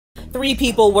3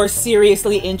 people were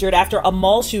seriously injured after a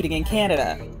mall shooting in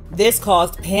Canada. This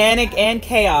caused panic and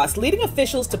chaos, leading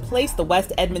officials to place the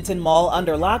West Edmonton Mall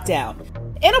under lockdown.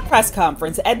 In a press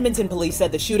conference, Edmonton police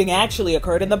said the shooting actually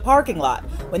occurred in the parking lot,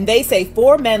 when they say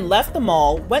 4 men left the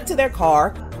mall, went to their car,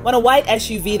 when a white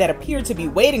SUV that appeared to be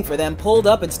waiting for them pulled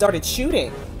up and started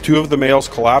shooting. 2 of the males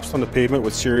collapsed on the pavement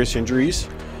with serious injuries,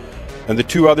 and the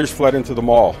 2 others fled into the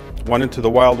mall, one into the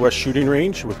Wild West shooting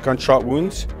range with gunshot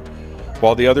wounds,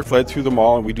 while the other fled through the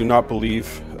mall, and we do not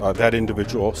believe that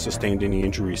individual sustained any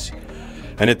injuries.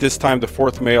 And at this time, the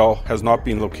 4th male has not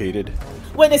been located.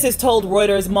 Witnesses told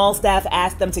Reuters mall staff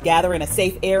asked them to gather in a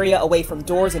safe area away from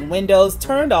doors and windows,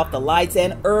 turned off the lights,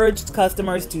 and urged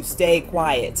customers to stay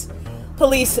quiet.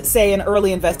 Police say an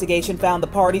early investigation found the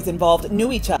parties involved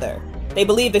knew each other. They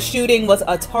believe the shooting was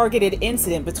a targeted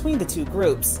incident between the 2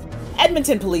 groups.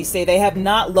 Edmonton police say they have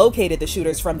not located the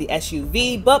shooters from the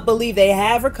SUV, but believe they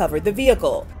have recovered the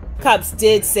vehicle. Cops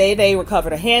did say they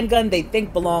recovered a handgun they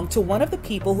think belonged to one of the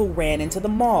people who ran into the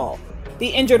mall. The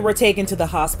injured were taken to the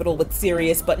hospital with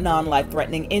serious but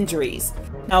non-life-threatening injuries.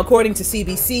 Now, according to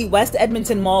CBC, West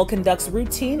Edmonton Mall conducts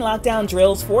routine lockdown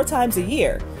drills 4 times a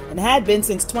year and had been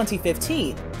since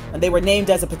 2015, when they were named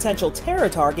as a potential terror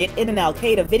target in an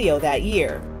Al-Qaeda video that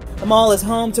year. The mall is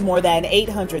home to more than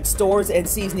 800 stores and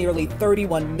sees nearly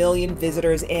 31 million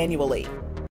visitors annually.